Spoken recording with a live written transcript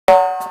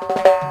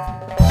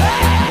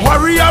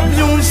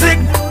music,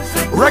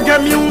 reggae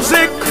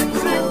music,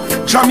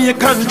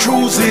 Jamaican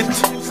choose it,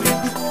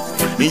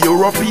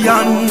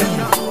 European,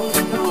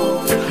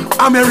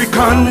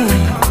 American,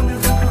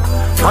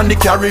 and the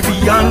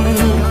Caribbean.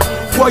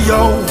 Whoa,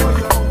 yo.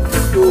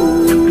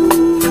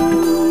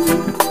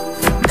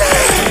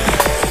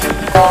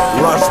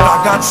 Rasta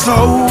got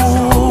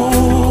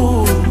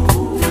soul,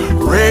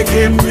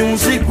 reggae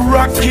music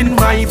rocking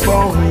my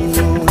bone,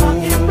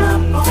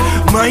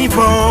 my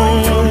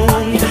bone.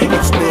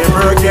 It's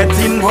never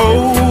getting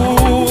old.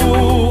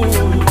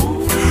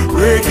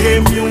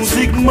 Reggae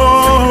music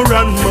more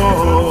and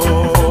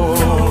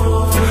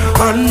more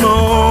and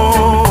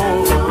more.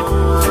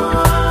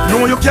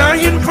 No, you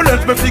can't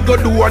influence me to go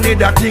do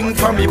another thing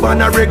for me.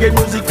 But a reggae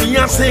music me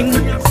a sing.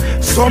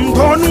 Some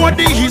don't know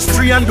the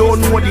history and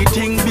don't know the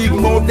thing. Big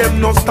mouth them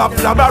no stop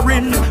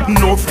blabbering.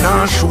 Enough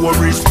now show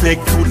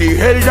respect to the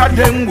elder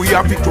them. We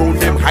have to crown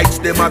them heights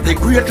them as a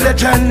great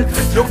legend.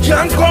 You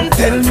can't come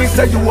tell me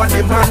say you are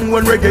the man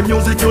when reggae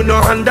music you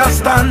no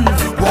understand.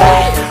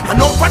 Why?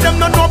 Enough of them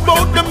don't know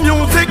about the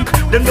music.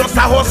 Them just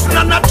a hustle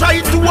and a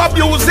try to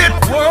abuse it.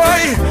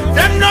 Why?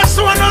 Them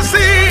just wanna see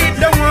it.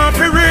 Them want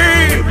to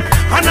read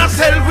and I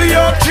sell we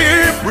out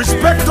cheap.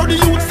 Respect to the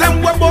youths them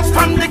we bust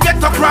from the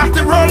ghetto across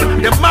the road.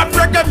 Them mad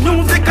reggae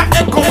music a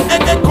echo,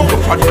 echo.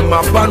 For them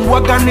a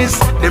bandwagonists,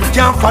 them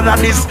can't follow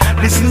this.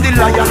 Listen the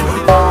lion.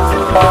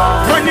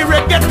 When the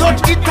reggae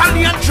touch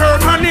Italian,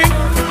 Germany,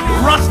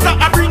 Rasta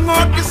a bring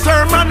out the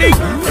ceremony.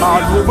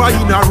 All over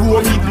in a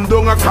room, even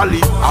down a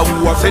Cali. I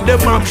who say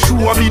them I'm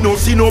sure me no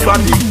see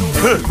nobody.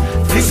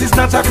 This is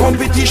not a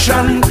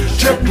competition,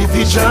 check the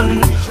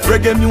vision.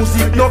 Reggae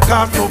music no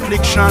cause no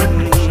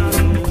affliction.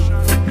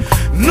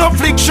 No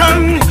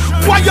fiction,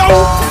 why yo?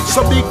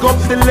 So big up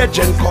the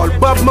legend called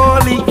Bob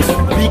Marley.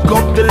 Big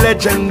up the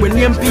legend when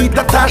named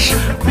Peter Tosh.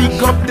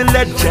 Big up the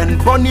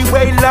legend Bunny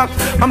Wailer.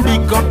 And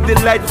big up the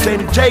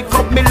legend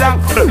Jacob Miller.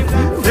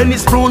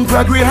 Dennis Brown,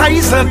 Gregory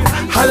Isaac,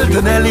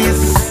 Halton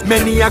Ellis.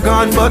 Many are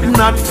gone but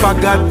not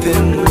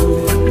forgotten.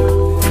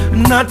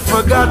 Not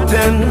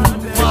forgotten.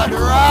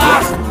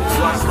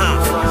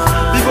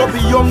 Big up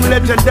the young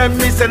legend, them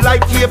me say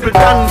like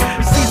Capleton.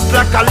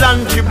 Sizzla,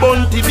 Kalanchi,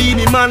 Bunty,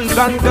 Beanie Man,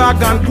 Van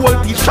Gagan,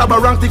 Quality, Shabba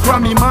Rank, the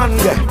Grammy Man.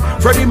 Yeah.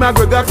 Freddie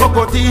McGregor,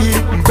 Cocotti,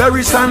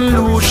 Barry San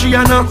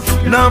Luciana.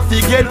 Now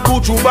forget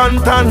Kuchu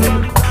Bantan.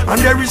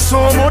 And there is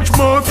so much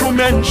more to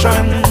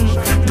mention.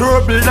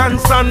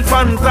 Turbulence and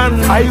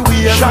Fantan. I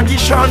will Shaggy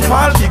Sean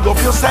Paul, big up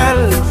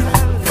yourself.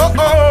 Oh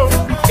oh,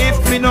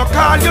 if me no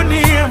call your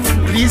name,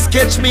 please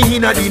catch me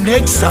in the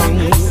next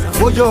song.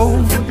 Oh yo,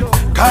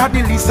 cause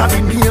the list of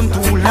the name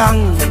too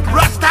long.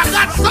 Rasta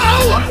got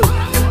soul,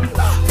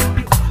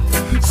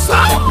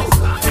 soul,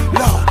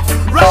 Lord.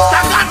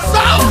 Rasta got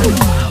soul,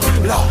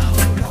 Lord.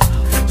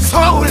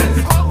 Soul,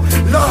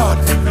 Lord.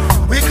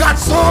 We got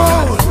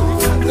soul,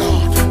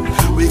 Lord.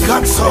 We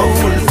got soul,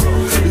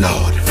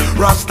 Lord.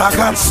 Rasta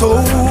got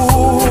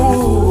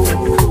soul.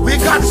 We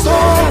got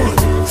soul,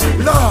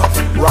 Lord.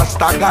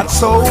 Rasta got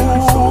soul.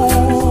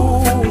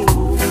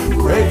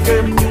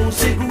 Reggae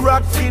music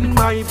rocking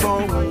my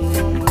bone,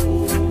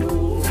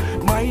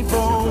 my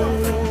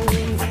bone.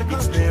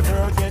 It's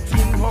never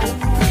getting old.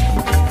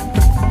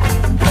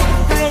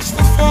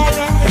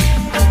 Rastafari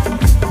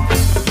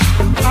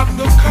have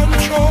the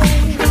control.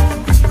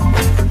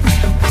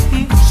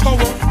 So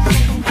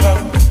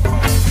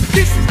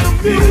this is the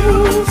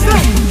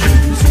music.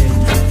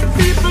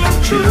 People are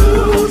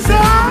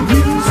choosing.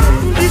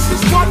 This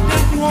is what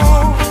they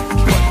want.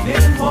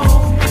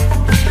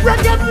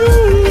 Reggae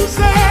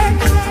music.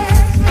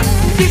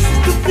 This is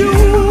the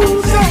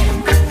music.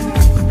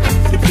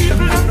 The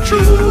people are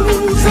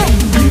choosing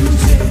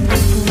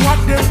what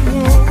they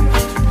want.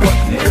 What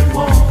they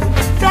want.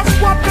 That's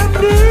what they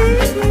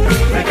need.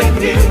 Reggae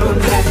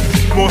music.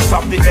 Most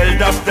of the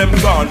elders them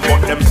gone,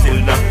 but them still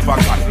not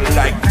forgotten.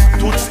 Like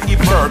Toots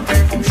Ebert,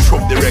 him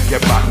shook the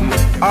reggae button.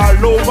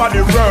 All over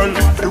the world,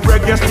 the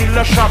reggae still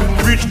a shop.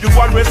 Reach the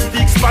one who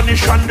speak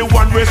Spanish and the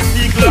one who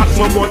speak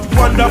Latin. But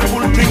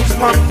wonderful things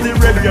from the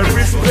reggae.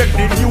 Respect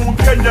the new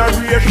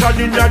generation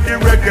in the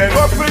reggae.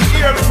 Couple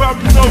years from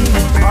now,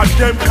 and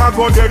them can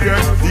go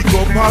there. Big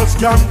up all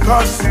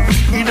scammers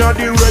in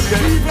the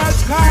reggae. Rivers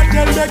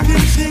Cartel make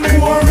him sing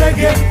more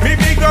reggae. Me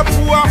big up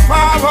who are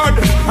forward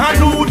and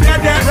who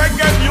dead.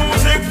 Reggae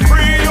music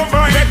free, you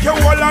might get your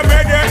wall of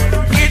reggae.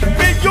 It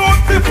be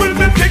beautiful,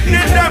 me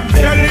picking them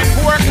belly.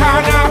 Poor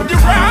Kaan off the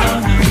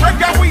round.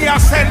 Reggae we are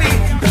selling.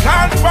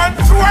 Can't run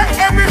through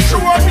every show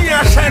me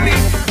a shelly.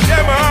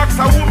 Them ask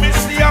a woman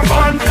see a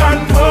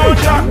Fantan,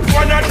 Mojah.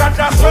 One of that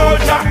a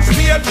Souljahz,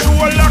 stage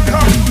show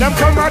locker. Them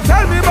come and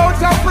tell me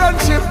about a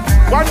friendship.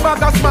 One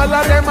bag of smile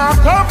and them a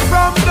come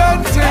from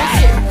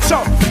dentist.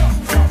 So,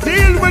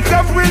 deal with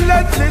them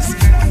relentless.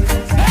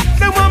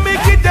 They want me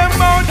give them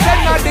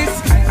mountain of this.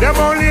 Them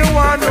only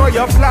want know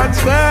your plans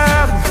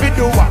firm. We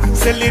do what?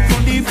 Sell it to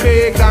the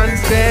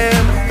pagans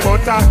them.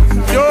 But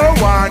you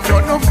want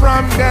nothing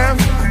from them.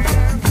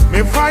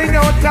 Me find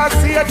out that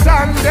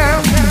Satan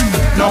them.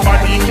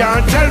 Nobody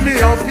can tell me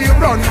how to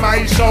run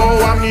my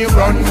show. And me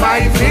run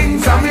my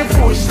things and me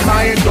push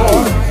my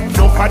door.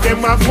 Look at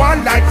them a go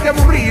like them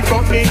real,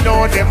 but me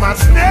know them a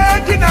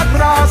snake in a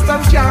grass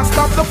and can't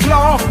stop the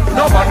flow.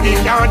 Nobody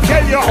can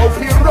tell you how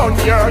to run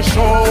your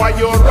show. And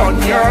you run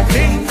your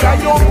things and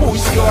you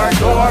push your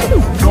door.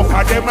 Look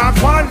at them a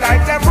go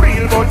like them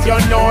real, but you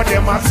know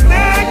them a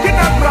snake in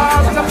a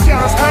grass and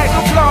can't stop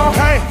the flow.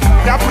 Hey,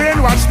 the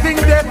brainwash thing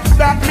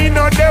that me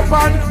no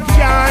depend.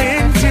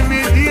 Can't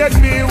intimidate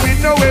me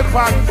with no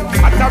weapon.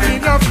 After me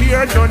no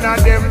fear none of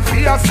them for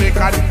a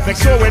second. Make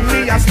sure when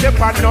me a step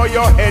on, know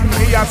your head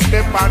me a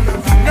step on.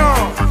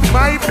 No,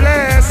 my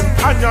place,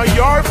 I know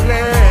your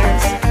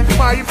place.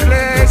 My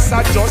place,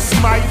 I just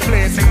my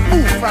place.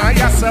 Move on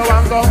yourself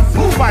and go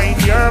find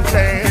your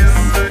place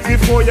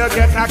before you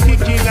get a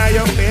kick in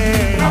your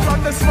face. I'm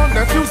on this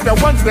Monday, Tuesday,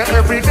 Wednesday,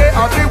 every day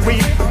of the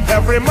week,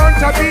 every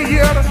month of the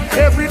year,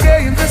 every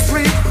day in the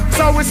street.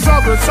 So we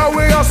struggle, so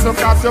we hustle,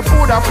 cause the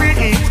food that we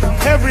eat.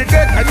 Every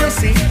day can you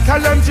see,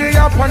 Kalonji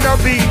up on the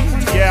beat,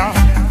 yeah.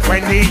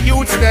 When the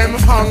youths them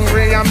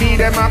hungry, I meet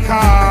them a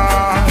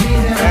car.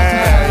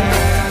 Hey.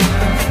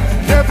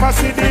 Never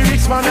see the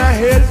rich man I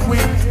help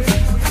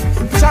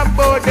with. Chop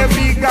out the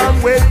big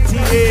and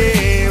wealthy,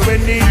 yeah.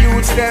 When the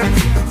youths them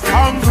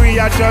hungry,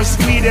 I just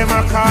feed them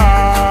a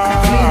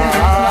car.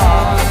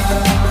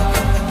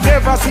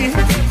 Never see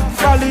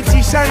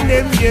politician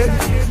them yet.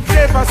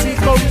 Never see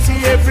come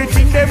see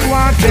everything them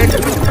wanted.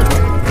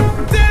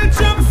 Tell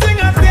Trump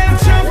singer, tell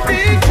Trump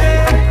DJ,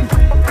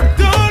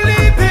 don't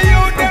leave the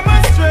youth them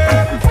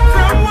astray.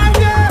 From one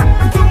year,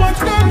 too much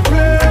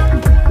gunplay.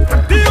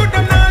 The youth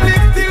them not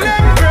live till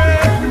them pray.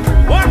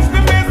 What's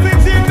the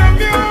message in the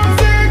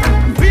music?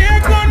 Be a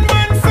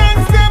gunman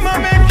songs them a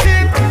make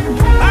it.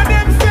 And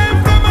them same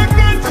them a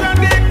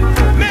contradict.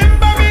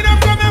 Remember me no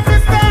come if we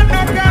start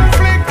no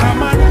conflict.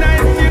 I'm a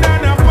 19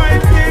 and a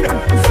 5 kid,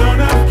 son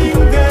of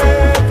King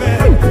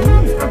David.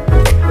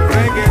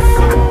 Reggae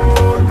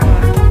soul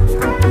man,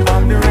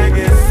 I'm the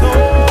reggae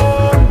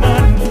soul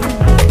man.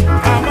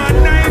 I'm a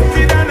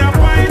 19 and a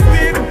 5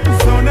 kid,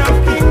 son of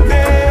King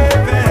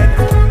David.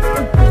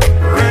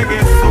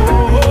 Reggae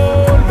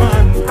soul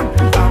man,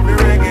 I'm the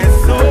reggae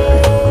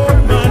soul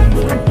man.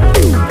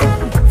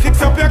 Fix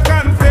up your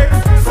context,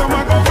 some a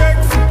go vex.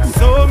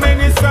 So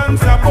many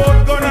songs about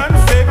gun and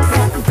sex.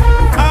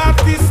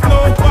 Artists no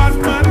bad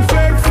man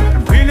flex.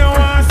 We no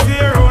want see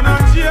around a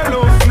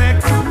jailhouse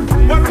next.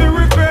 What we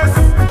request,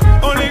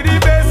 only the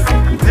best.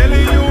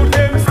 Telling you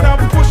them stop,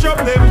 push up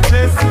them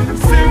chest.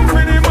 Sing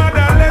for the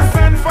motherless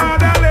and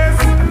fatherless,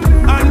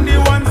 and the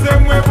ones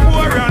them we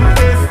poor and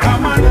less.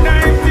 I'm a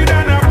 90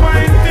 and a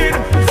pinted,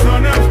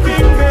 son of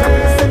King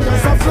David.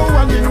 Just a flow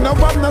and in the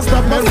one no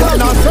stop me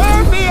run a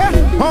survey.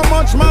 How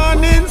much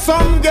morning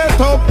some get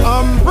up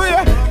and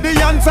pray? The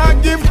answer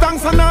give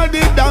thanks and all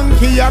the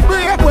donkey a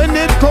pray. When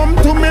it come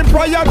to me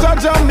prayer,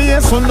 judge and me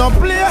so no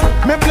play.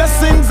 Me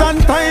blessings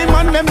and time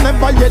and them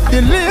never yet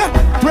delay.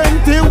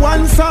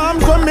 21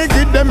 psalms when me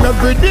give them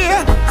every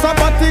day.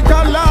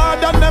 Sabbatical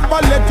Lord and never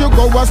let you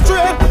go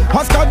astray.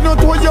 Ask God not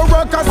who you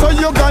work so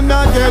you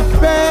gonna get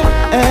paid.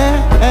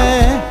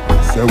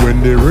 So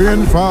when the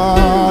rain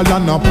fall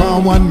and up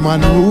on one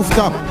man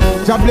rooftop,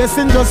 your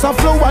blessing just a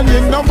flow and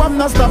you know I'm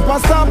not stop a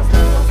stop.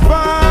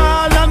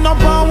 Fall and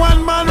up on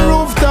one man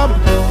rooftop,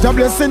 your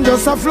blessing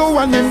just a flow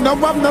and you know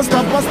I'm not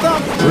stop a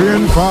stop.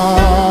 Rain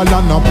fall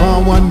and up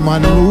on one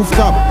man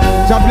rooftop,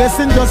 your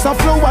blessing just a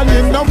flow and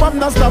you know I'm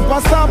not stop a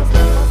stop.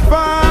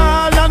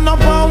 Fall and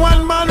up on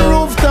one man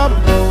rooftop,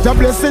 your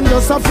blessing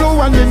just a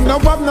flow and you know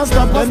I'm not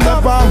stop a stop. They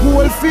never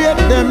hold faith,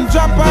 them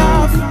drop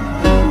off.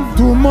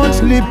 Too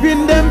much lip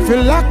in them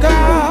feel lock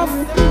off.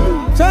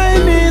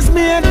 Chinese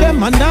made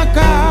them a knock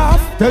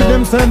off. Tell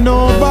them say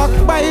no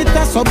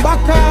backbiter so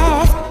back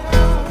off.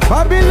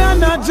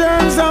 Babylon a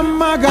germs and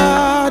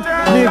maggot.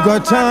 Me go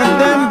chant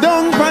them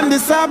down from the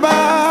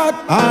Sabbath.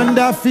 And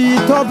the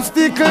feet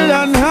obstacle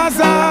and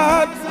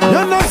hazard.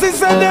 You know she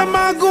say them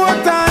a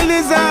goat and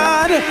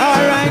lizard.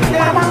 Alright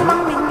then.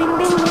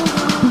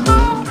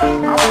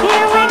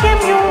 Hear reggae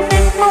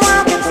music, no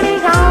one can see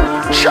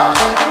down. Shot.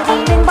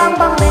 Bing bang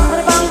bang bing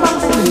bang bang bang.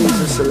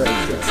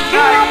 Selekta. You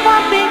have a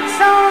big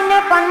sound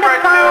up on the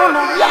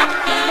corner.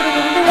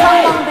 Bing bang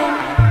bang bing.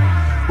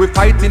 We're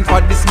fighting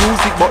for this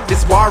music, but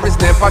this war is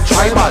never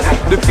tribal.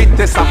 The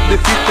fittest of the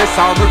fittest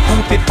are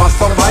recruited for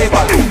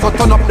survival. So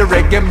turn up the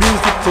reggae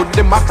music to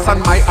the max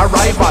on my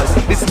arrival.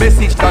 This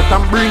message that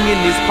I'm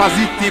bringing is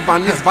positive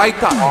and is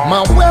vital.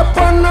 My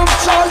weapon of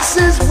choice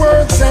is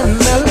words and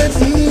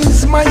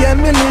melodies. My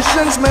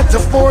ammunition's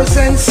metaphors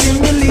and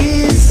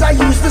similes. I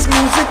use this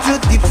music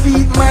to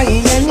defeat my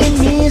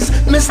enemies.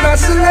 Mr.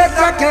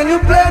 Selekta, can you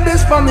play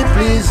this for me,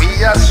 please?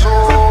 We are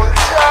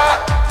Soulljahz.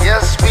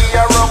 Yes, we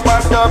are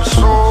rubber dub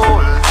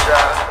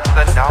Soulljahz.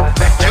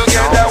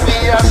 Together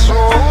we are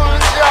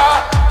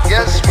Soulljahz.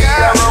 Yes, we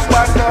are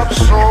rubber dub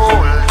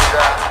Soulljahz.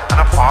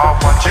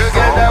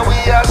 Together we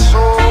are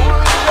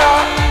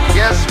Soulljahz.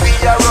 Yes, we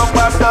are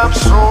rubber dub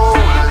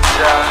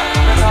Soulljahz.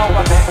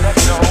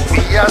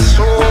 We are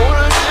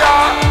Soulljahz.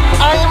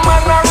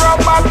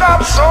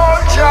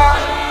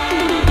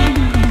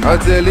 I'm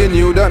telling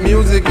you that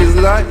music is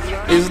life,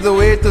 is the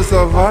way to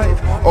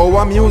survive.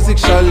 Our music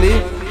shall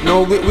live,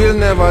 no it will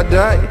never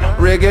die.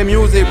 Reggae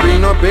music bring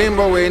no pain,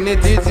 but when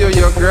it hits you,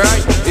 you cry.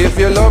 If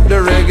you love the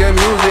reggae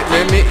music,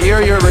 let me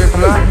hear your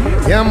reply.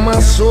 Yeah, my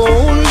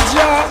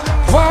soldier,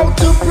 vow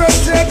to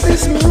protect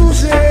this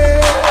music.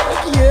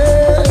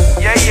 Yeah.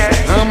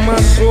 I'm a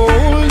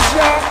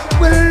soldier,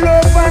 will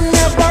love and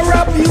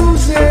never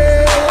abuse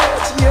it.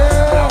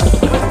 Yeah.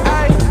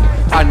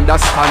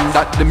 Understand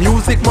that the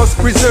music must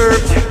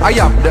preserve. I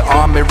have the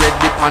army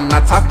ready on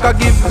attack, I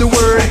give the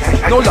word.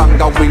 No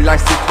longer will I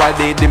sit while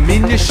they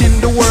diminishing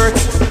the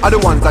words. Are the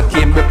ones that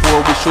came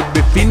before, we should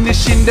be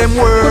finishing them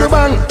words.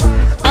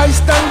 I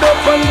stand up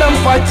and I'm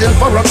fighting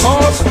for a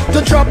cause,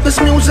 to drop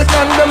this music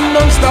and them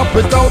non-stop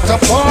without a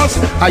pause.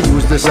 I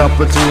use this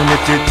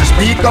opportunity to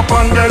speak up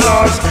on their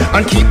laws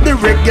and keep the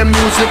reggae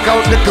music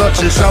out the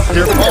clutches of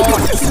their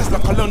paws. This is the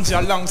Columbia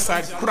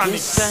alongside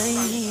Cronixx.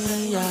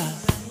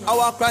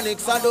 Our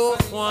Cronixx I do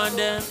want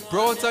them.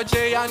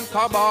 Protoje and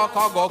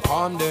Kabaka go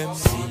calm them.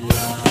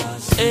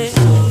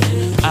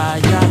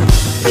 I am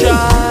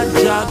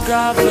Ginjah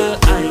gravel,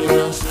 I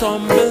no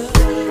stumble,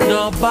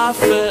 no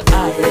baffle,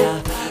 I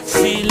am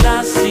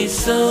Selassie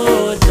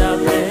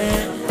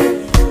Soulman.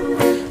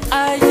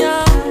 I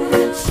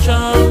am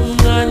strong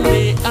and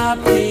be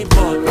happy,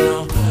 but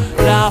no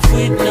laugh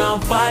with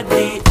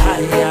nobody. I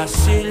am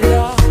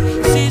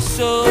Selassie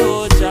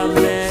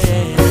Soulman.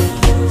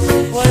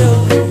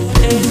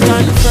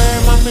 Stand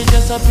firm and me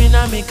just up in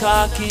a me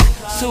khaki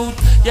suit.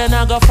 You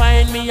not go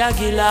find me a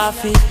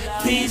gilafi.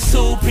 Peace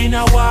soup in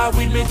a war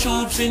with me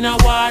troops in a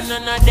war.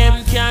 None of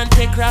them can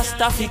take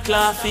Rasta fi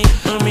claffy.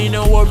 Me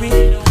no worry,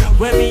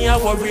 when me a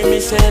worry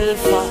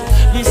myself.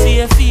 Me see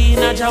a fee in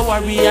a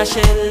Jawari a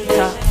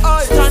shelter.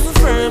 Stand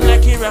firm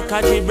like Iraq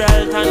a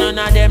Gibraltar. None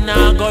of them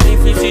now go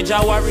if you see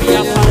Jawari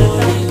a fall.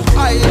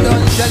 I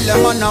don't tell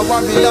them on a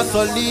warrior,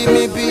 so leave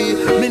me be.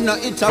 Me no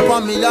itch up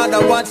on me lad, I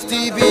watch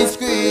TV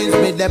screens.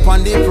 Me dep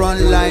on the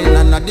front line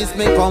and at this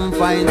me come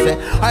find. Say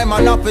I'm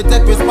enough to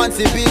take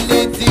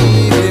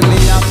responsibility for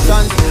me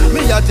actions,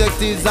 me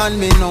objectives and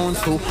me nouns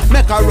too.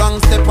 Make a wrong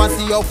step and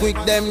see how quick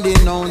them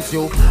denounce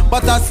you.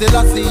 But I still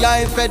I see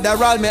I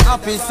federal, me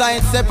happy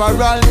sign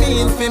separal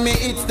means for me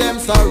it's them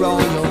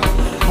surround you.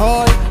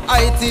 All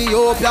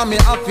Ethiopia me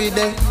happy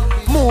there.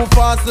 Move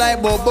fast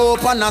like Bobo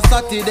on a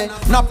Saturday.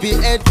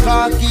 Nappy head,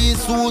 khaki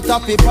suit,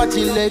 happy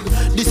patchy leg.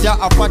 This ya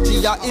Apache,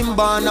 ya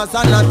inbound as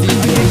a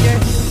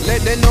native.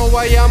 Let them know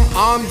I am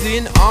armed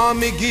in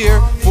army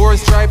gear. 4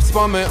 stripes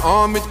for my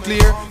arm it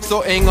clear.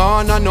 So hang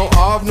on, I no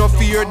have no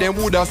fear. Them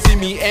woulda see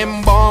me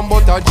embalm,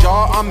 but a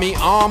jaw and me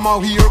armor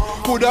here.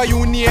 Coulda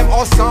you name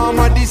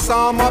Osama, this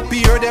arm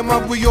appear. Them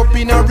have we up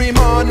in a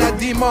remand, a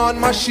demand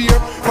my share.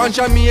 From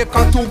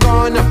Jamaica to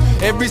Ghana,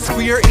 every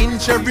square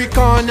inch, every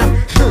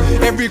corner.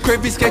 Every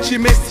crevice catchy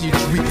message.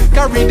 We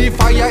carry the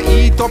fire,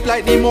 eat up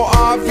like the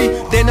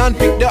Mojah. Then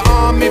unpick the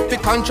arm if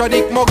it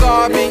contradict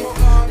Mugabe.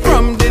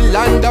 From the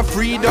land of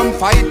freedom,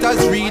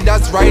 fighters,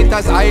 readers,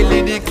 writers,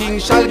 highly the king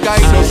shall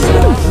guide us.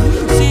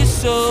 See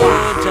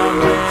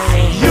Soulman.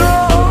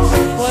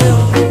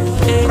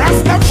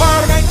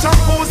 Rastafari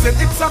composing,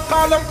 it's a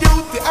call of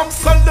duty,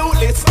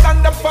 absolutely.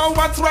 Stand up for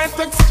what's right,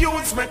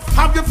 excuse me.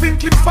 Have you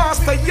thinking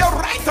faster? You're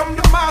right, I'm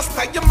the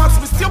master. You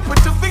must be stupid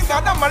to think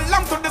that I'm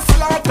along to the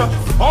slaughter.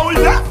 Hold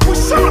up,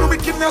 push on,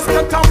 wickedness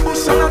that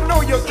ambush. And I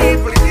know you're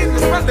evil, you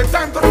spend the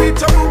time to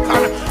reach a book.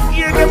 And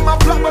hear them a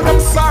plug with them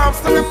psalms,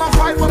 tell them a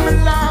fight when me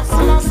laugh. So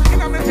I'm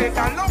singing on me head,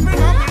 I love it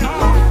on me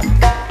heart.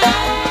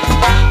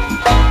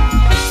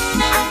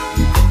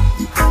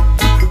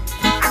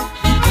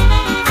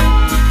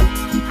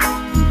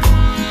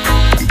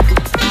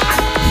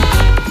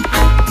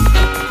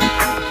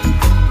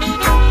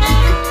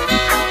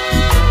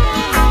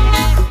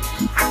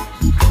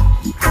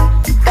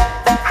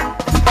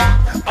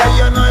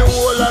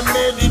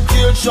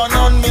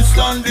 And me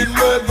standing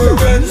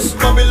reverence.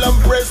 Babylon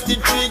press the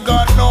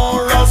trigger,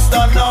 no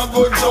Rasta now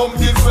go jump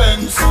the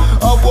fence.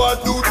 Of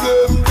what do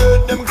them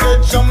dead, them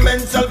catch a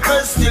mental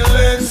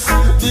pestilence.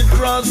 The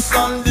cross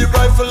and the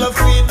rifle of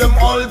freedom,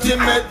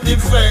 ultimate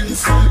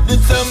defense. The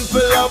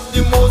temple of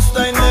the most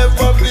I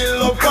never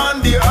build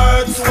upon the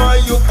earth. Why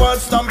you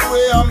fast and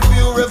pray and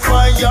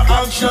purify your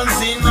actions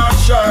in a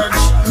church.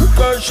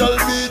 God shall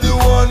be the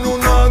one who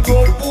not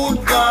go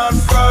put God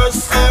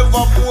first.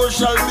 Ever poor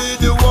shall be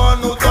the one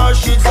who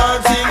dash it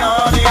out in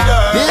all the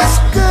dirt. This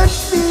could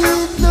be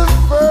the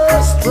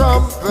first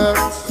trumpet,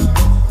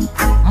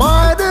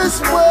 might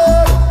as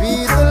well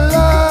be the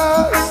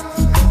last.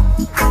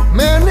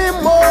 Many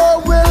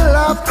more will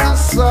have to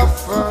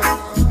suffer,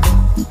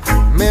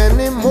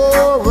 many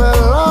more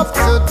will have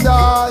to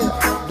die.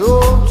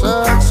 Don't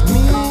ask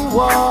me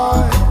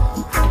why.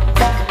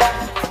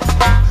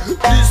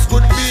 This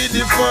could be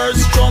the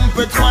first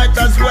trumpet, might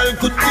as well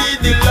could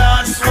be the last.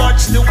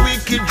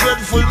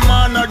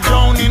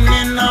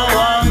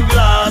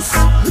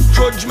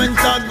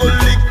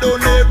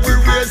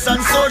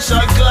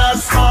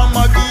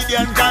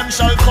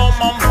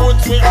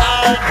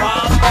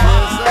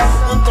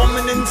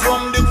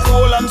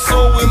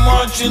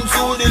 marching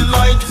to the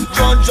light.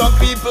 Judge of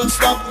people,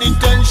 stop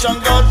detention.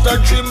 Got a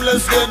dream,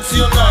 let's get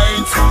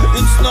unite.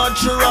 It's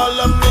natural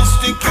and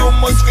mystic, you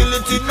must feel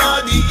it in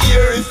all the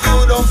ear. If you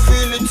don't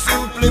feel it,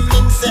 simply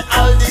means say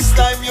all this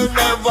time you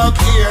never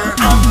care.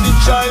 I'm the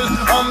child,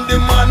 I'm the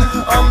man,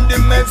 I'm the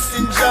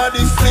messenger,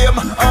 the flame.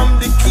 I'm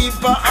the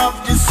keeper of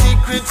the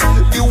secret,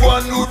 the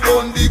one who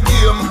done the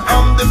game.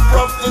 I'm the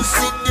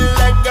prophecy, the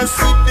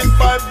legacy, the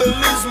Bible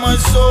is my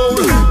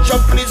soul. Jah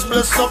please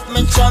bless up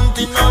me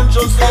chanting and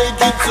just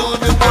take it to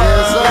the world.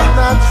 There's a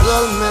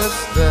natural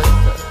mystic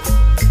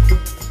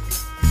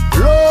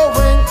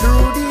blowing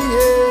through the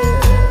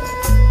air.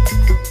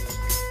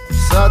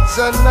 Such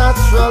a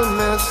natural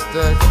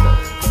mystic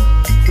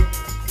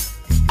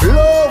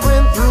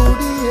blowing through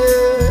the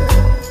air.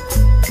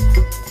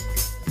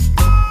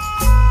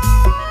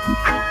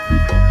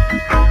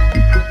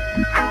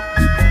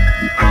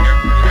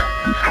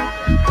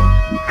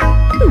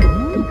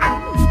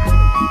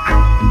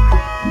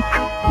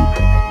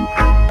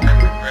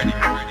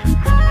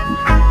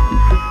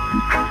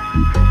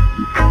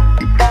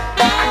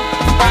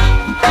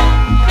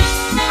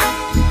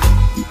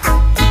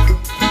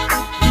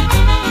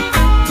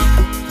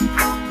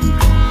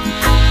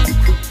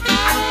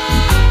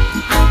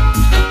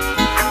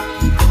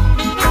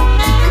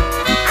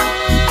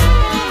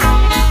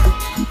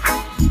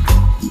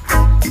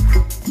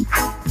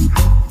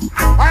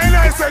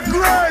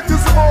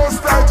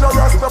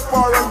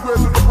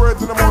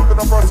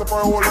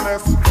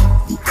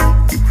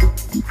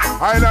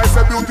 And I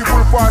say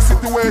beautiful far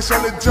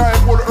situation, the giant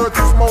whole earth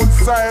is Mount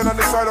Zion on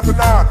the side of the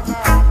north.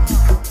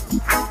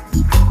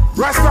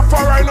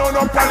 Rastafari know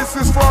no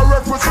policies for a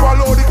refuge for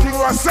all the king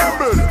who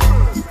assembled.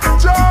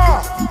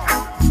 Jah!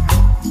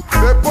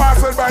 They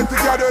passed by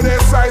together their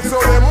sides so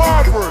they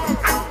marveled.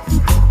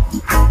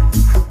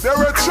 They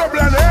were trouble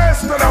and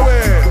haste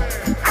away.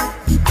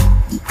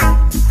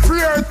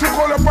 Fear took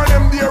all upon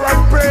them dear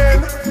and pain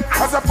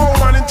as a poor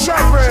man in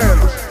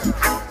travel.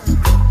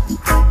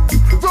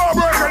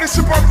 The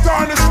ship of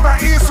tarnish the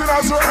east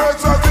as your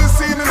earth has been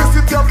seen in the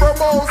city of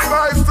Ramos,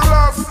 nice to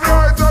love.